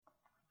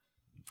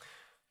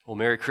Well,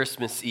 Merry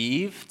Christmas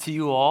Eve to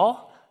you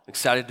all.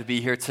 Excited to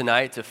be here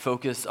tonight to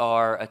focus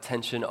our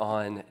attention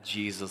on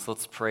Jesus.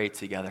 Let's pray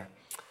together.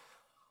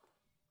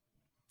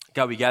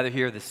 God, we gather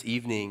here this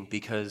evening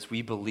because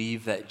we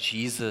believe that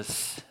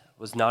Jesus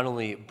was not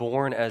only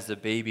born as a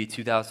baby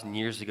 2,000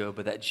 years ago,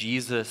 but that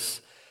Jesus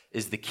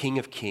is the King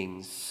of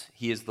Kings.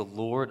 He is the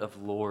Lord of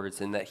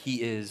Lords, and that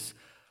He is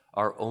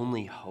our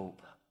only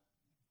hope.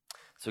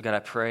 So God, I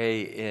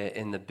pray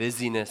in the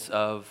busyness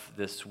of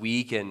this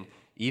week and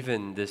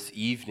even this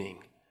evening,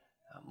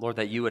 Lord,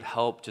 that you would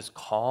help just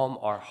calm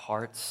our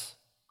hearts.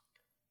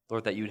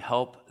 Lord, that you'd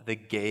help the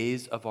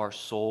gaze of our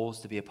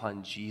souls to be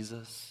upon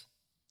Jesus.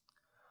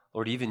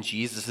 Lord, even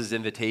Jesus'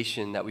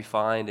 invitation that we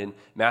find in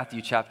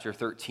Matthew chapter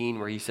 13,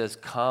 where he says,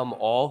 "Come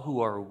all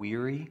who are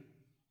weary,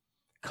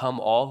 come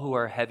all who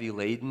are heavy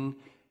laden,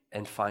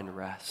 and find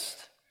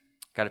rest."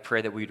 God, I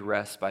pray that we'd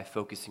rest by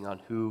focusing on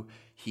who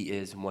he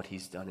is and what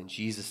he's done. In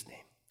Jesus'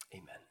 name,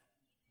 amen.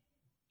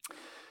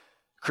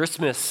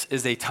 Christmas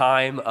is a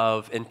time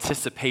of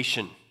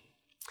anticipation.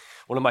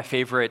 One of my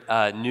favorite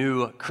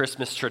new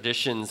Christmas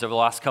traditions over the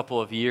last couple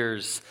of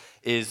years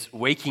is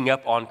waking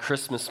up on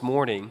Christmas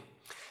morning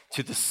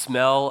to the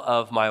smell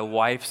of my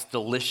wife's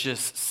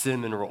delicious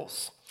cinnamon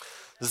rolls.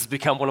 This has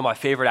become one of my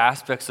favorite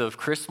aspects of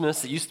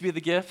Christmas. It used to be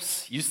the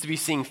gifts, used to be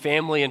seeing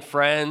family and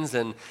friends,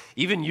 and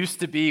even used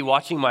to be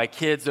watching my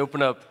kids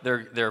open up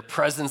their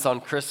presents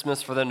on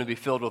Christmas for them to be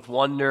filled with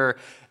wonder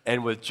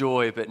and with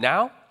joy. But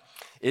now,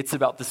 it's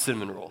about the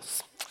cinnamon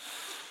rolls.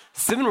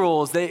 Cinnamon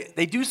rolls,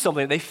 they do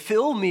something. They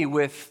fill me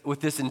with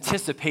this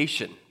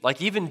anticipation.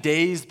 Like even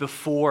days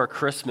before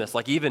Christmas,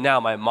 like even now,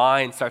 my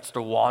mind starts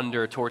to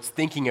wander towards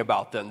thinking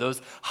about them,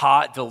 those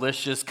hot,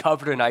 delicious,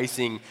 covered in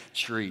icing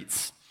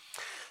treats.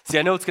 See,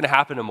 I know what's going to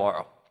happen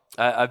tomorrow.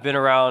 I've been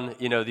around,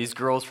 these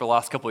girls for the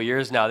last couple of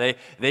years now.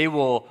 They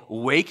will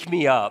wake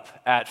me up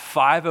at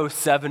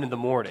 5:07 in the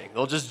morning.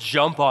 They'll just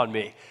jump on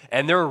me,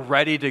 and they're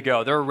ready to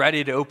go. They're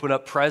ready to open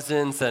up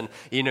presents, and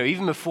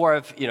even before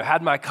I've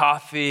had my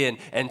coffee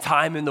and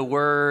time in the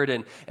Word,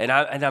 and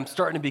I'm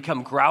starting to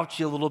become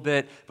grouchy a little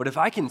bit. But if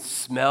I can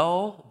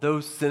smell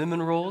those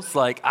cinnamon rolls,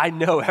 I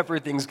know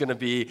everything's going to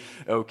be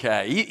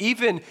okay.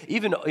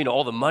 Even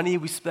all the money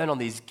we spend on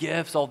these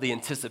gifts, all the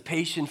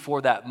anticipation for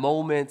that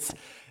moment.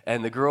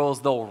 And the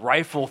girls, they'll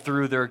rifle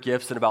through their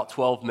gifts in about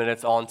 12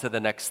 minutes on to the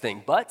next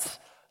thing. But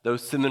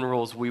those cinnamon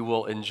rolls we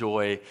will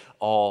enjoy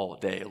all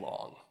day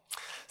long.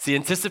 See,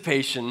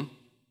 anticipation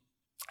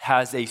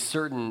has a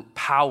certain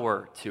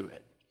power to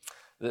it.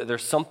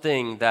 There's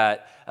something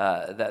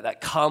that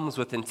comes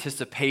with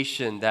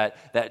anticipation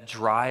that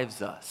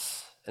drives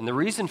us. And the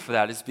reason for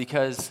that is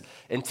because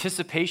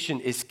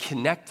anticipation is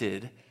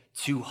connected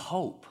to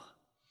hope.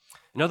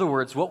 In other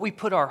words, what we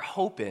put our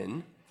hope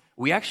in,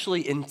 we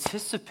actually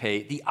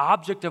anticipate the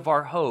object of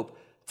our hope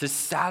to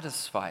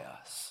satisfy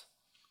us.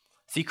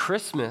 See,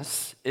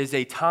 Christmas is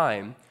a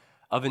time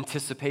of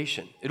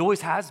anticipation. It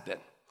always has been.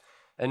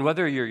 And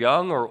whether you're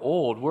young or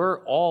old, we're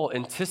all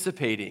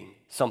anticipating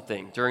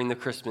something during the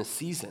Christmas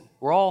season.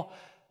 We're all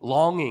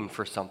longing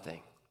for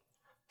something.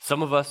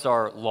 Some of us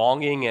are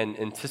longing and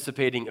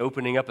anticipating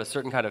opening up a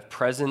certain kind of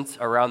present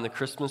around the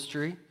Christmas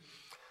tree.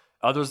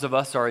 Others of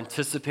us are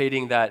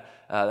anticipating that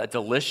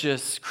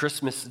delicious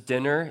Christmas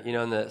dinner,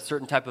 in the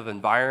certain type of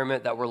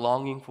environment that we're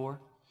longing for.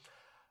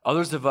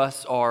 Others of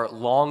us are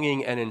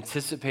longing and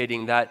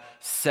anticipating that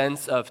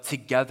sense of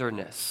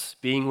togetherness,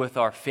 being with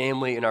our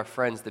family and our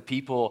friends, the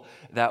people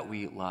that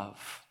we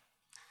love.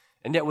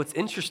 And yet what's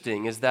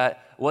interesting is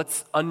that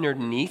what's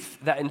underneath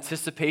that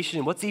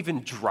anticipation, what's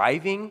even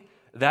driving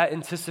that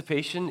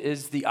anticipation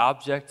is the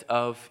object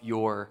of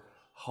your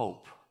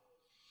hope.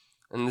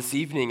 And this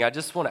evening, I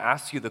just want to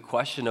ask you the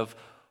question of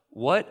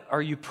what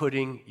are you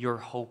putting your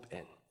hope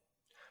in?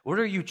 What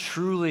are you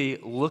truly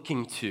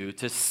looking to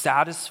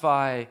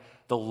satisfy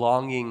the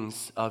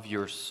longings of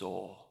your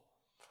soul?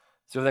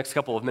 So in the next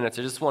couple of minutes,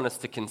 I just want us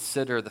to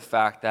consider the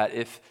fact that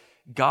if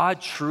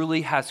God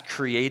truly has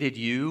created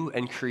you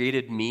and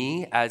created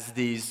me as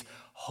these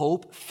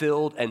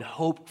hope-filled and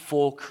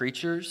hopeful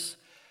creatures,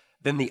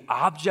 then the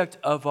object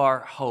of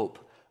our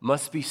hope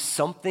must be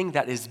something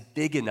that is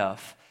big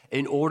enough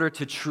in order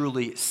to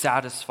truly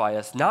satisfy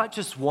us, not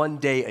just one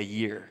day a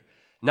year,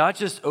 not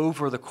just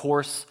over the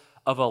course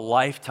of a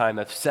lifetime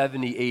of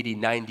 70, 80,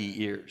 90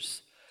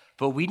 years,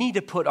 but we need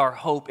to put our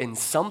hope in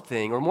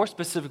something, or more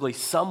specifically,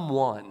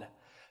 someone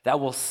that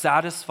will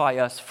satisfy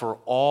us for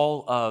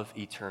all of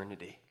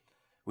eternity.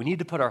 We need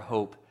to put our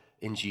hope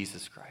in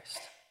Jesus Christ.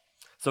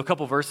 So a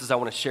couple verses I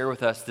want to share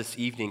with us this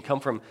evening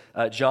come from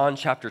John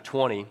chapter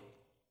 20,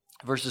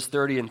 verses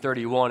 30 and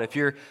 31. If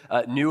you're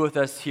new with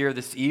us here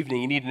this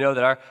evening, you need to know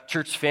that our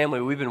church family,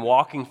 we've been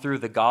walking through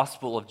the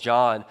Gospel of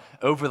John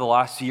over the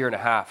last year and a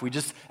half. We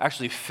just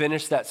actually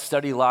finished that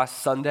study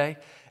last Sunday,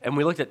 and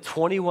we looked at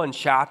 21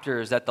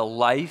 chapters at the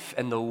life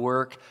and the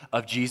work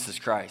of Jesus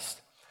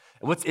Christ.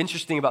 And what's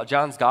interesting about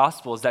John's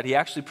Gospel is that he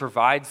actually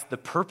provides the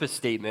purpose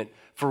statement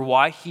for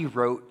why he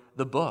wrote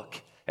the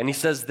book. And he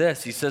says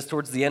this, he says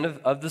towards the end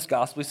of this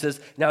Gospel, he says,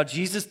 "Now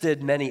Jesus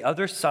did many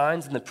other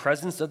signs in the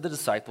presence of the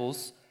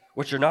disciples,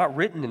 which are not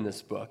written in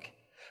this book,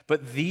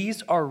 but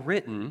these are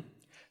written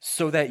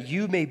so that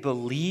you may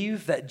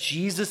believe that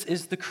Jesus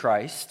is the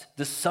Christ,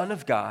 the Son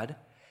of God,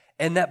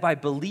 and that by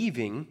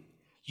believing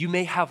you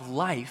may have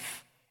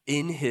life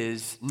in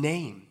his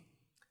name.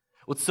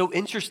 What's so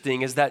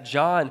interesting is that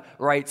John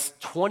writes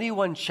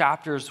 21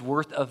 chapters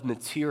worth of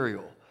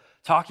material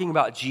talking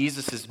about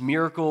Jesus'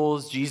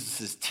 miracles,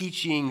 Jesus'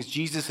 teachings,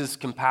 Jesus'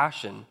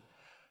 compassion,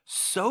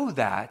 so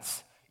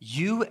that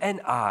you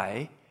and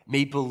I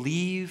may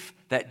believe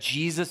that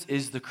Jesus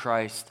is the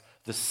Christ,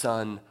 the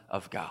Son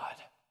of God.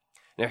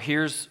 Now,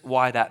 here's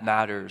why that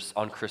matters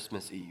on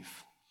Christmas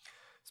Eve.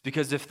 It's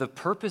because if the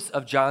purpose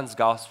of John's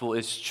gospel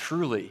is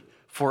truly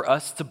for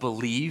us to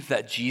believe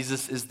that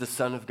Jesus is the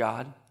Son of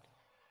God,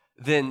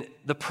 then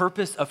the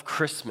purpose of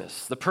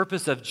Christmas, the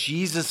purpose of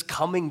Jesus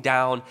coming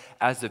down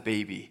as a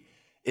baby,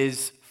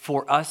 is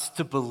for us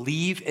to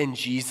believe in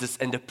Jesus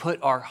and to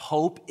put our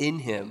hope in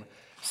him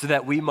so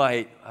that we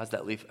might, how's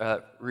that leaf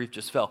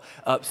just fell,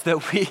 so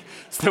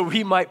that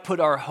we might put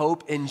our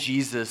hope in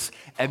Jesus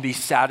and be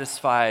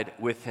satisfied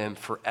with him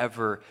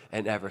forever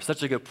and ever.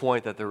 Such a good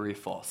point that the reef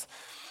falls.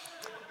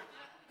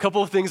 A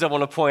couple of things I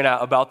want to point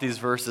out about these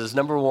verses.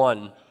 Number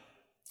one,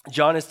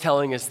 John is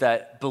telling us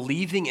that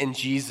believing in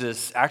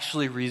Jesus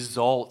actually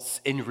results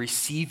in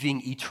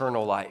receiving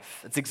eternal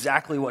life. That's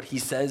exactly what he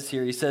says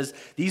here. He says,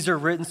 these are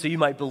written so you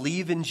might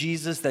believe in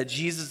Jesus, that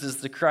Jesus is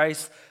the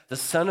Christ, the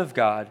Son of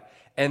God,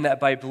 and that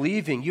by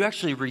believing you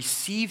actually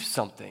receive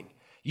something.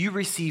 You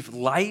receive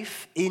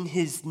life in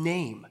his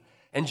name.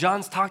 And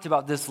John's talked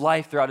about this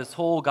life throughout his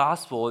whole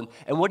gospel.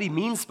 And what he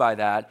means by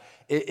that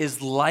is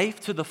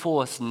life to the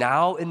fullest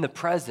now in the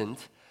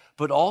present,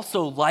 but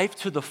also life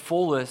to the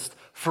fullest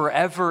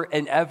forever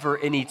and ever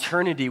in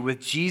eternity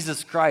with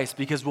Jesus Christ,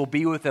 because we'll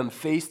be with him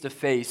face to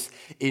face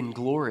in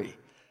glory.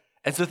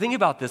 And so think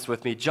about this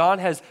with me. John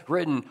has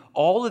written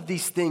all of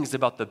these things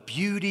about the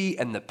beauty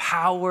and the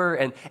power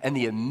and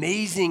the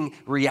amazing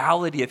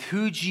reality of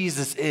who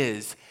Jesus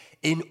is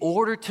in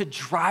order to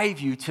drive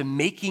you to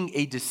making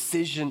a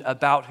decision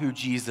about who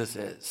Jesus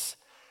is.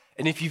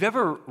 And if you've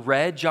ever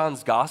read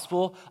John's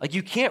gospel,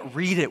 you can't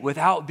read it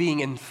without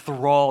being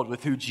enthralled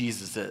with who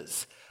Jesus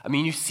is. I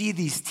mean, you see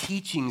these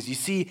teachings, you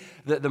see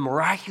the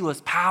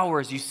miraculous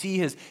powers, you see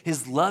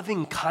his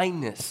loving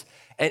kindness,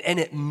 and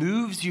it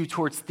moves you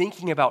towards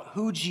thinking about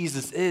who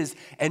Jesus is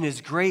and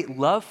his great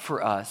love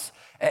for us.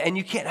 And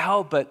you can't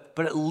help but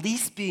at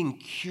least being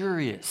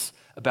curious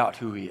about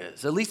who he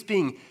is, at least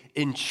being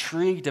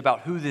intrigued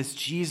about who this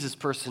Jesus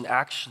person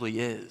actually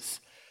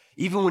is.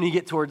 Even when you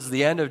get towards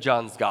the end of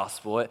John's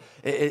gospel,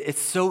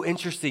 it's so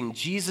interesting.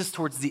 Jesus,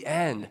 towards the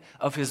end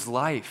of his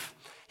life,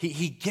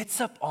 he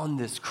gets up on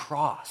this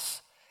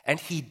cross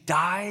and he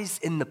dies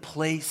in the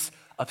place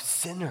of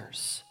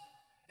sinners.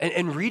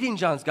 And reading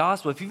John's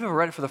gospel, if you've ever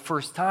read it for the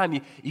first time,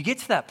 you get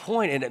to that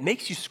point and it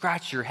makes you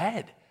scratch your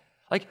head.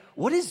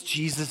 What is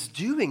Jesus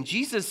doing?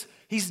 Jesus,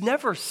 he's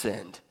never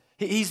sinned.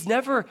 He's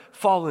never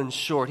fallen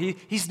short.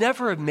 He's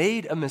never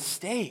made a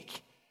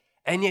mistake.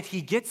 And yet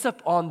he gets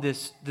up on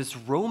this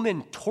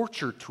Roman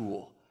torture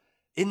tool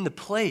in the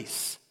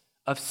place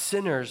of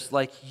sinners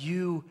like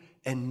you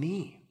and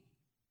me.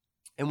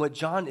 And what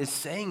John is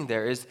saying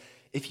there is,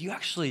 if you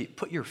actually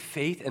put your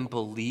faith and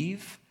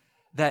believe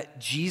that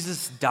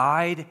Jesus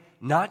died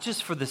not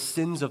just for the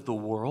sins of the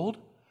world,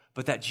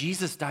 but that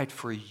Jesus died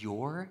for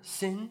your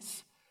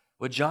sins,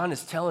 what John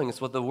is telling us,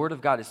 what the Word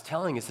of God is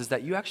telling us, is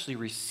that you actually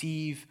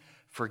receive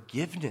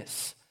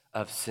forgiveness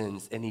of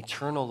sins and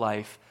eternal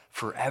life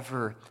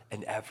forever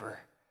and ever.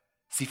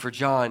 See, for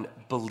John,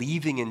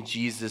 believing in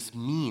Jesus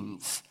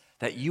means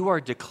that you are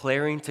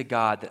declaring to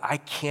God that I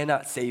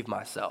cannot save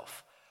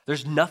myself.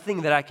 There's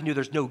nothing that I can do.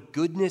 There's no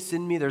goodness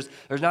in me. There's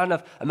not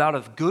enough amount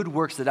of good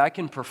works that I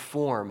can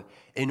perform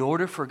in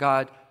order for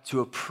God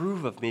to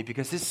approve of me,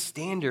 because his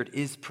standard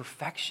is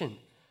perfection.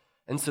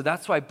 And so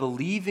that's why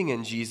believing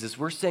in Jesus,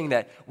 we're saying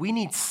that we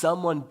need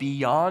someone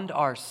beyond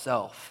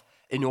ourselves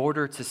in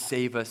order to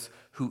save us,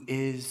 who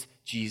is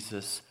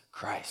Jesus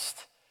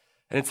Christ.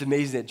 And it's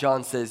amazing that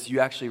John says you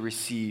actually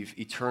receive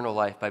eternal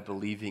life by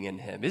believing in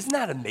him. Isn't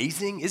that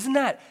amazing? Isn't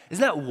that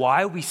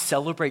why we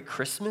celebrate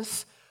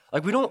Christmas?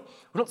 We don't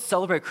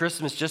celebrate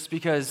Christmas just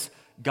because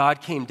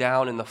God came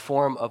down in the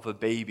form of a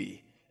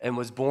baby and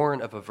was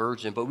born of a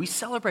virgin, but we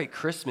celebrate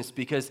Christmas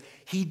because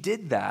he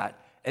did that,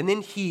 and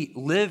then he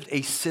lived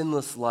a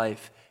sinless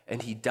life,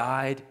 and he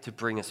died to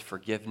bring us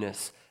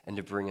forgiveness and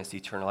to bring us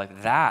eternal life.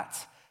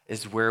 That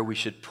is where we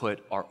should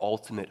put our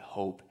ultimate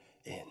hope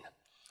in.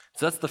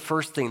 So that's the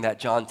first thing that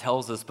John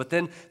tells us. But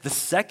then the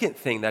second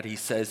thing that he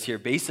says here,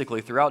 basically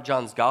throughout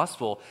John's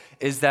gospel,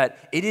 is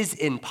that it is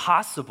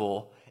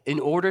impossible in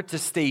order to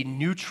stay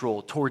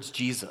neutral towards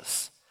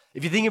Jesus.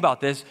 If you think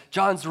about this,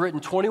 John's written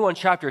 21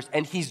 chapters,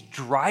 and he's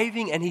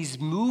driving and he's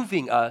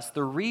moving us,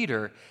 the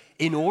reader,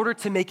 in order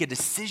to make a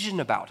decision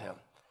about him.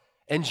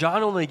 And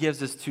John only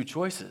gives us two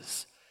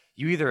choices.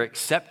 You either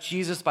accept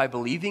Jesus by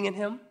believing in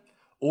him,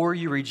 or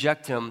you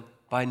reject him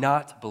by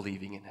not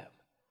believing in him.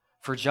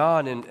 For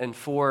John and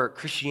for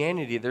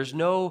Christianity, there's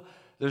no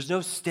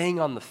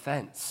staying on the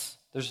fence.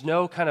 There's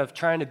no kind of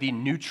trying to be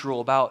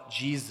neutral about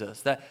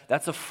Jesus.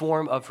 That's a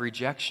form of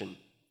rejection.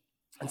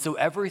 And so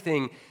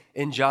everything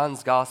in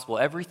John's gospel,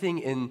 everything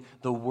in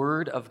the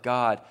Word of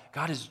God,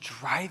 God is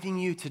driving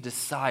you to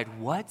decide,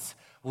 what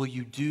will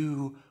you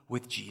do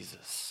with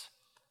Jesus?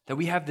 That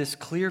we have this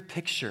clear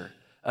picture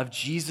of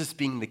Jesus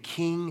being the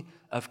King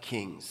of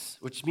Kings,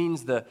 which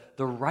means the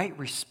right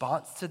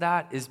response to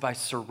that is by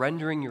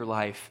surrendering your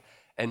life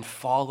and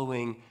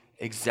following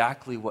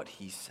exactly what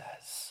he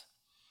says.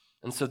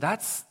 And so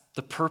that's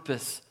the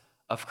purpose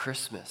of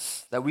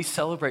Christmas, that we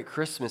celebrate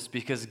Christmas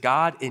because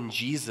God in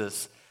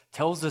Jesus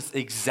tells us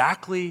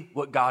exactly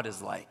what God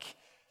is like,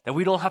 that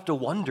we don't have to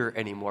wonder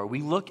anymore.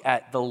 We look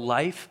at the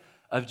life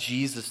of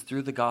Jesus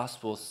through the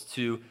Gospels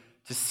to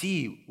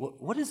see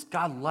what is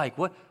God like?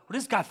 What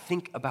does God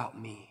think about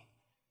me?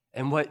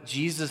 And what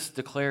Jesus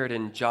declared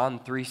in John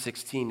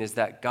 3:16 is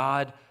that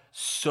God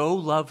so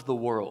loved the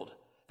world,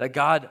 that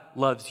God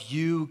loves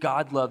you,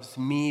 God loves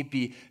me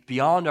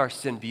beyond our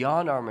sin,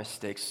 beyond our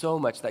mistakes, so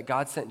much that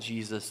God sent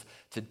Jesus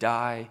to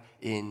die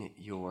in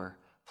your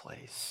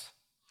place.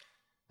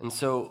 And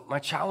so my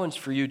challenge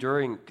for you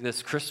during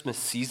this Christmas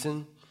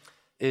season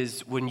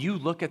is when you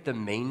look at the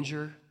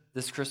manger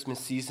this Christmas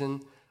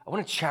season, I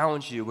want to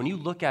challenge you, when you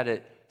look at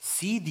it,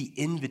 see the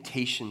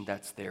invitation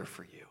that's there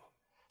for you.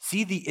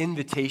 See the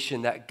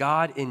invitation that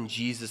God in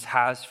Jesus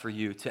has for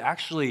you to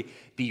actually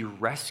be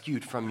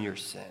rescued from your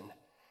sin.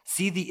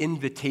 See the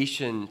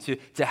invitation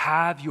to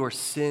have your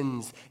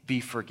sins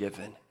be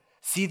forgiven.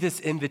 See this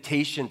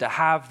invitation to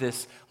have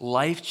this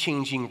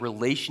life-changing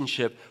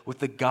relationship with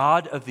the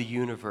God of the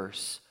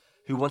universe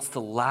who wants to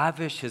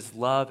lavish his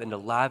love and to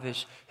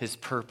lavish his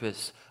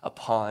purpose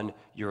upon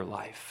your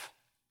life.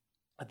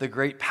 The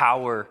great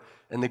power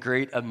and the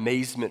great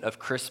amazement of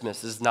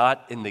Christmas is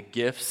not in the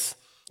gifts,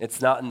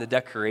 it's not in the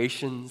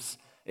decorations,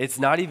 it's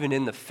not even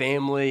in the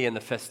family and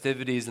the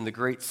festivities and the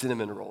great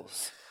cinnamon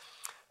rolls.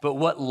 But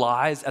what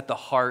lies at the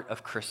heart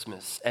of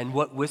Christmas and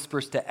what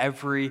whispers to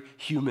every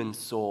human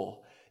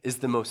soul is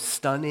the most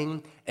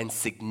stunning and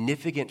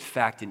significant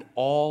fact in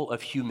all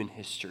of human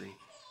history,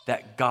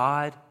 that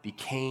God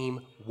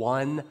became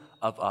one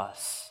of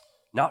us,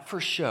 not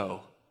for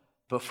show,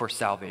 but for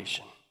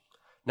salvation.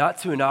 Not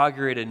to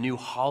inaugurate a new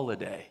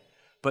holiday,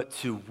 but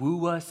to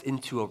woo us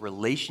into a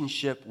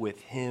relationship with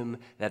him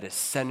that is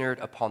centered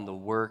upon the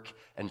work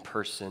and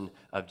person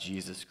of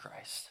Jesus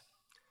Christ.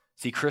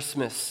 See,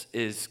 Christmas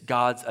is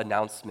God's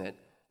announcement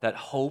that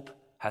hope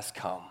has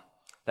come,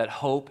 that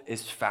hope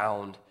is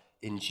found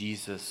in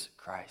Jesus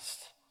Christ.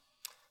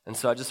 And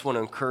so I just want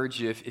to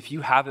encourage you, if you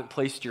haven't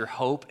placed your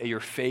hope, your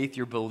faith,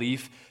 your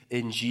belief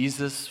in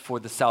Jesus for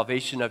the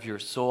salvation of your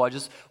soul, I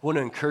just want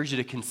to encourage you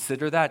to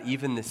consider that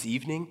even this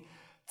evening,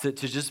 to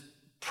just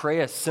pray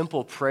a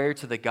simple prayer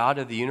to the God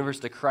of the universe,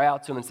 to cry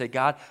out to him and say,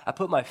 God, I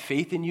put my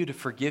faith in you to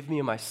forgive me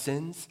of my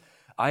sins.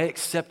 I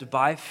accept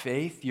by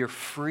faith your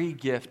free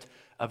gift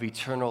of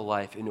eternal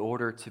life in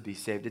order to be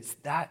saved. It's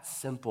that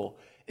simple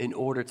in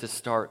order to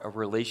start a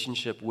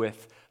relationship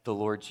with the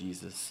Lord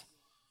Jesus.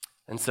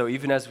 And so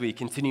even as we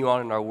continue on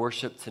in our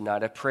worship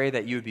tonight, I pray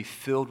that you would be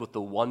filled with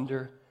the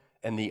wonder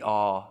and the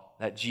awe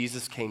that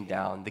Jesus came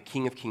down, the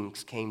King of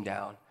Kings came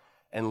down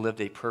and lived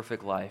a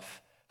perfect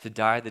life to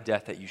die the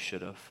death that you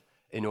should have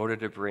in order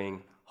to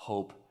bring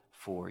hope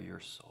for your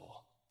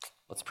soul.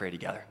 Let's pray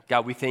together.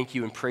 God, we thank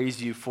you and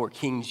praise you for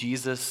King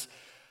Jesus.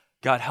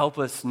 God, help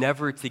us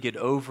never to get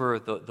over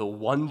the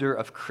wonder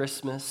of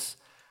Christmas.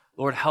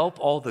 Lord, help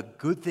all the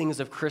good things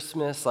of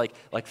Christmas, like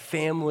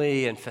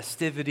family and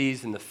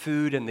festivities and the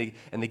food and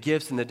the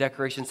gifts and the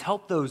decorations.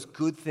 Help those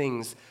good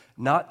things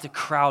not to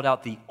crowd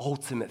out the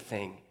ultimate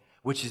thing,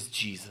 which is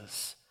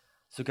Jesus.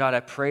 So God, I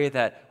pray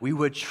that we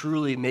would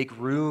truly make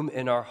room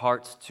in our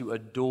hearts to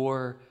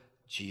adore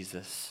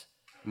Jesus.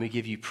 And we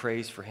give you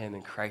praise for him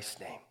in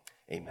Christ's name.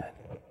 Amen.